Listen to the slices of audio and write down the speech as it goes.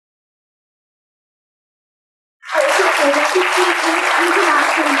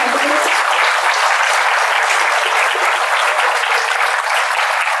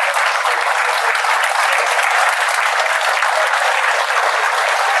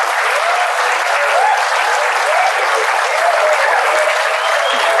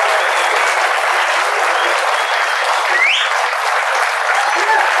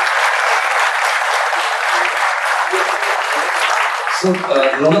So,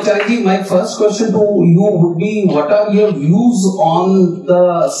 Dronacharya ji, my first question to you would be, what are your views on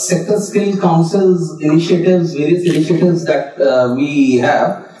the sector skill councils initiatives, various initiatives that we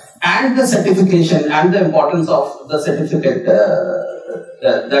have, and the certification and the importance of the certificate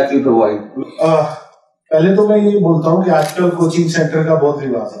that we provide? पहले तो मैं ये बोलता हूँ कि आजकल coaching centre का बहुत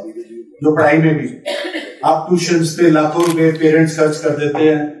रिवाज है, जो पढ़ाई में भी आप ट्यूशंस पे लाखों रुपए पेरेंट्स खर्च कर देते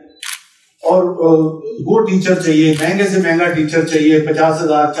हैं और वो टीचर चाहिए, महंगे से महंगा टीचर चाहिए,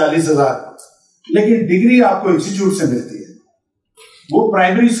 50,000 40,000, लेकिन डिग्री आपको इंस्टीट्यूट से मिलती है। वो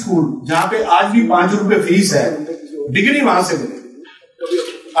प्राइमरी स्कूल जहां पे आज भी 5 रुपए फीस है, डिग्री वहां से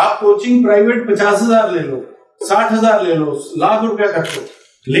मिलेगी। आप कोचिंग प्राइवेट 50,000 ले लो, 60,000 ले लो, लाख रुपया खर्च लो,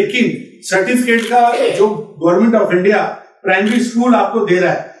 लेकिन सर्टिफिकेट का जो government of India primary school आपको दे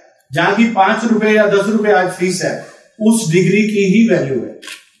रहा है, जहां की 5 रुपए या 10 रुपए आज फीस है, उस डिग्री की ही वैल्यू है।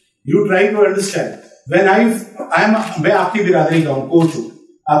 You try to understand. मैं आपकी बिरादरी का हूं, कोच हूं,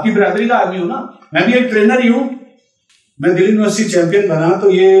 आपकी बिरादरी का आदमी हूं ना, मैं भी एक ट्रेनर ही हूं। मैं दिल्ली यूनिवर्सिटी चैंपियन बना तो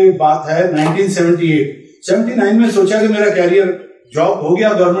ये बात है 1978-79 में सोचा कि मेरा कैरियर जॉब हो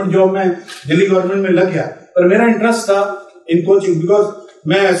गया, गवर्नमेंट जॉब में दिल्ली गवर्नमेंट में लग गया, पर मेरा इंटरेस्ट था इन कोचिंग, बिकॉज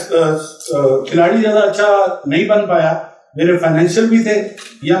मैं खिलाड़ी ज्यादा अच्छा नहीं बन पाया, मेरे फाइनेंशियल भी थे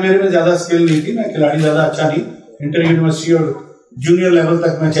या मेरे में ज्यादा स्किल नहीं थी, मैं खिलाड़ी ज्यादा अच्छा नहीं, इंटर यूनिवर्सिटी और जूनियर लेवल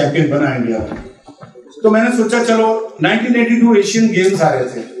तक मैं चैंपियन बना इंडिया में। तो मैंने सोचा चलो 1982 एशियन गेम्स आ रहे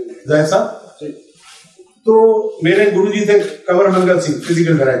थे जैसा, तो मेरे गुरुजी थे Kanwar Mangal Singh,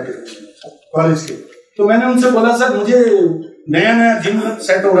 physical director college के, तो मैंने उनसे बोला सर मुझे नया नया जिम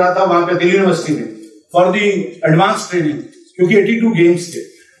सेट हो रहा था वहां पे दिल्ली यूनिवर्सिटी में फॉर दी एडवांस ट्रेनिंग, क्योंकि 82 गेम्स थे,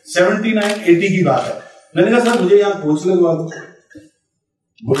 79-80 की बात है। मैंने कहा सर मुझे यहाँ कोच लगवा दो।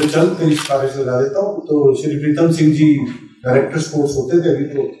 बोले चल तेरी सिफारिश लगा देता हूँ। तो श्री प्रीतम सिंह जी डायरेक्टर स्पोर्ट्स होते थे अभी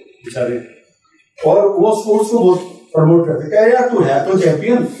तो बेचारे, और वो स्पोर्ट्स को बहुत प्रमोट करते। क्या यार तू है तो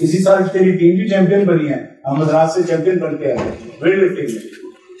चैंपियन, इसी साल तेरी टीम भी चैंपियन बनी है, हम मद्रास से चैंपियन बन के आए वेट लिफ्टिंग में।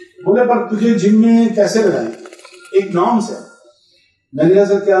 बोले पर तुझे जिम में कैसे लगाए, एक नॉर्म्स है। मैंने कहा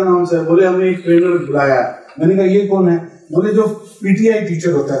सर क्या नॉर्म्स है? बोले हमने एक ट्रेनर बुलाया। मैंने कहा ये कौन है? बोले जो पीटीआई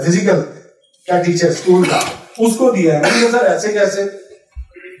टीचर होता है, फिजिकल का टीचर स्कूल का, उसको दिया है। मैंने कहा सर ऐसे कैसे?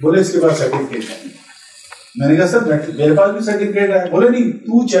 बोले इसके पास सर्टिफिकेट है। मैंने कहा सर मेरे पास भी सर्टिफिकेट है। बोले नहीं,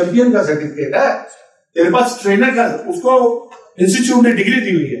 तू चैंपियन का सर्टिफिकेट है, तेरे पास ट्रेनर का, उसको इंस्टीट्यूट ने डिग्री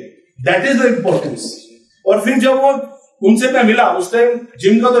दी हुई है, दैट इज द इम्पोर्टेंस। और फिर जब वो उनसे मैं मिला, उस टाइम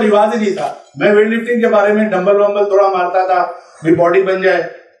जिम का तो रिवाज ही नहीं था, मैं वेट लिफ्टिंग के बारे में डंबल वंबल थोड़ा मारता था, मेरी बॉडी बन जाए,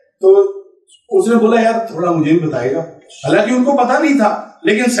 तो उसने बोला यार थोड़ा मुझे भी बताएगा। हालांकि उनको पता नहीं था,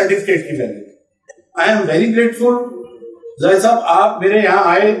 लेकिन सर्टिफिकेट की value. I am very grateful जय साहब, आप मेरे यहाँ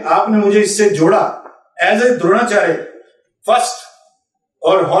आए, आपने मुझे इससे जोड़ा एज ए द्रोणाचार्य फर्स्ट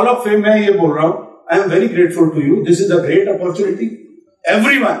और हॉल ऑफ फेम में ये बोल रहा हूं। I am very grateful to you, this is a great opportunity.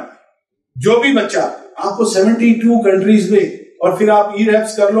 Everyone, जो भी बच्चा, आपको 72 कंट्रीज में, और फिर आप ई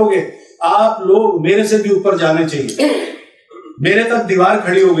रैप्स कर लोगे, आप लोग मेरे से भी ऊपर जाने चाहिए। मेरे तक दीवार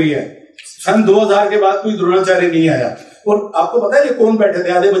खड़ी हो गई है, सन 2000 के बाद कोई द्रोणाचार्य नहीं आया। और आपको पता है ये कौन बैठे थे?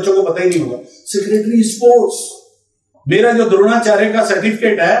 आधे बच्चों को पता ही नहीं होगा, सेक्रेटरी स्पोर्ट्स। मेरा जो द्रोणाचार्य का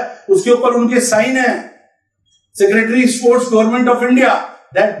सर्टिफिकेट है उसके ऊपर उनके साइन है, secretary sports government of India,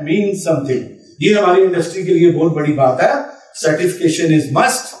 that means something. ये हमारी इंडस्ट्री के लिए बहुत बड़ी बात है। Certification is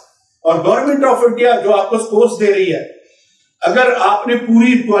must. और गवर्नमेंट ऑफ इंडिया जो आपको स्पोर्ट्स दे रही है, अगर आपने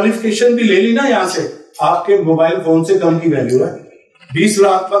पूरी क्वालिफिकेशन भी ले ली ना यहां से, आपके मोबाइल फोन से कम की वैल्यू है। 20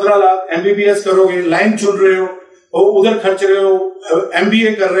 लाख 15 लाख एमबीबीएस करोगे, लाइन चुन रहे हो और उधर खर्च रहे हो,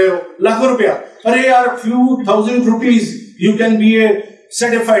 एमबीए कर रहे हो, लाखों रुपया। अरे यार few thousand rupees you can be A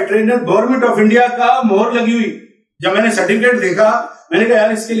certified trainer, government of India का मोहर लगी हुई। जब मैंने सर्टिफिकेट देखा, मैंने कहा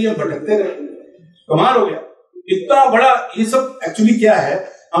यार इसके लिए भटकते रहे, कमाल हो गया। इतना बड़ा ये सब एक्चुअली क्या है,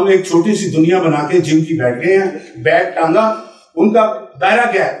 हम एक छोटी सी दुनिया बना के जिम की बैठ गए हैं, बैग टांगा। उनका दायरा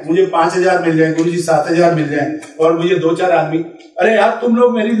क्या है, मुझे 5,000 मिल जाए, गुरुजी 7,000 मिल जाए, और मुझे 2-4 आदमी। अरे यार तुम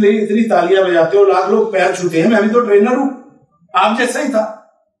लोग मेरे लिए इतनी तालियां बजाते हो, लाख लोग पैर छूते हैं, मैं भी तो ट्रेनर हूं, आप जैसा ही था।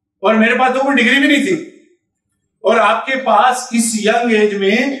 और मेरे पास तो कोई डिग्री भी नहीं थी, और आपके पास इस यंग एज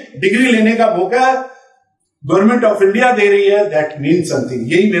में डिग्री लेने का मौका गवर्नमेंट ऑफ इंडिया दे रही है, दैट मीन्स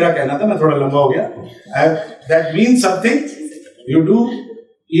समथिंग। यही मेरा कहना था, मैं थोड़ा लंबा हो गया। That means something. You do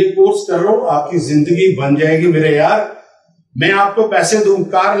ये कोर्स कर लो, आपकी जिंदगी बन जाएगी मेरे यार। मैं आपको पैसे दूं,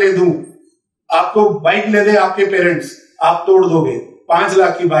 कार ले दूं, आपको बाइक ले दे आपके पेरेंट्स, आप तोड़ दोगे। 5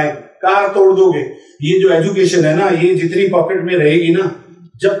 लाख की बाइक, कार तोड़ दोगे। ये जो एजुकेशन है ना, ये जितनी पॉकेट में रहेगी ना,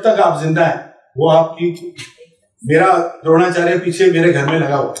 जब तक आप जिंदा है, वो आपकी, मेरा द्रोणाचार्य पीछे मेरे घर में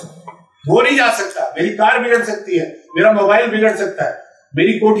लगा हुआ, वो नहीं जा सकता। मेरी कार बिगड़ सकती है, मेरा मोबाइल बिगड़ सकता है,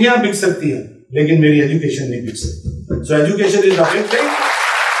 मेरी कोठियां बिक सकती है, लेकिन मेरी एजुकेशन नहीं बिक सकती। So education is the big thing.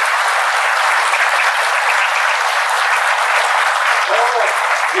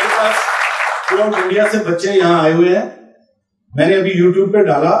 India से बच्चे यहाँ आए हुए हैं। मैंने अभी YouTube पे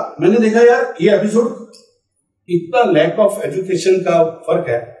डाला, मैंने देखा यार ये एपिसोड इतना लैक ऑफ एजुकेशन का फर्क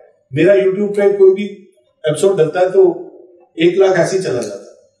है। मेरा YouTube पे कोई भी एपिसोड डलता है तो 1 लाख ऐसे ही चला जाता है।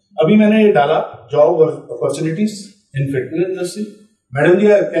 अभी मैंने ये डाला, जॉब और opportunities in fitness industry. Madam ji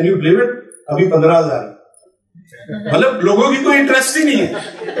can you believe it, अभी 15,000। मतलब लोगों की कोई इंटरेस्ट ही नहीं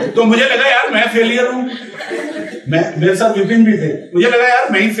है। तो मुझे लगा यार मैं फेलियर हूं। मेरे साथ विपिन भी थे, मुझे लगा यार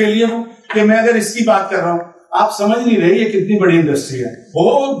मैं ही फेलियर हूं कि मैं अगर इसकी बात कर रहा हूं। आप समझ नहीं रहे ये कितनी बड़ी इंडस्ट्री है,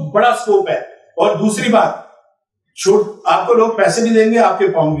 बहुत बड़ा स्कोप है। और दूसरी बात, आपको लोग पैसे भी देंगे, आपके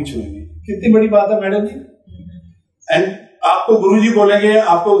पाँव भी छुएंगे। कितनी बड़ी बात है मैडम जी। एंड आपको गुरुजी बोलेंगे,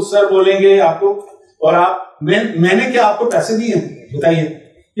 आपको सर बोलेंगे, आपको, और आप मैंने क्या आपको पैसे दिए? बताइए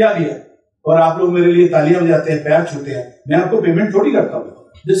क्या दिया? और आप लोग मेरे लिए तालियां बजाते हैं, पैर छूते हैं। मैं आपको पेमेंट थोड़ी करता हूं।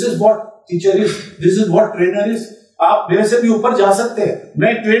 This is what teacher is, this is what trainer is. आप मेरे से भी ऊपर जा सकते हैं।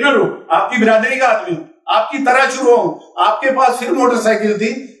 मैं ट्रेनर हूं, आपकी बिरादरी का आदमी हूं, आपकी तरह शुरू हूं। आपके पास फिर मोटरसाइकिल थी,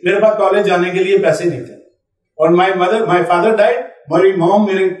 मेरे पास कॉलेज जाने के लिए पैसे नहीं थे। और माई फादर डाइड, मेरी मॉम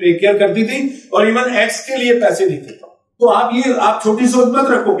मेरे टेक केयर करती थी, और इवन एक्स के लिए पैसे नहीं थे। तो आप छोटी सोच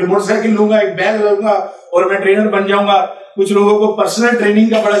मत रखो कि मोटरसाइकिल लूंगा, एक बैग लूंगा और मैं ट्रेनर बन जाऊंगा। कुछ लोगों को पर्सनल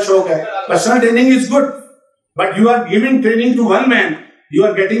ट्रेनिंग का बड़ा शौक है। Personal training is good, but you are giving training to one man, you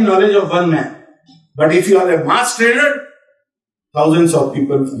are getting knowledge of one man. But if you are a mass trainer, thousands of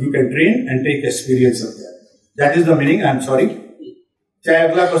people you can train and take experience of that. That is the meaning. I am sorry. चाहे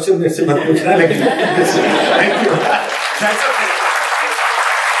अगला question मेरे से मत पूछना, लेकिन thank you. That's okay.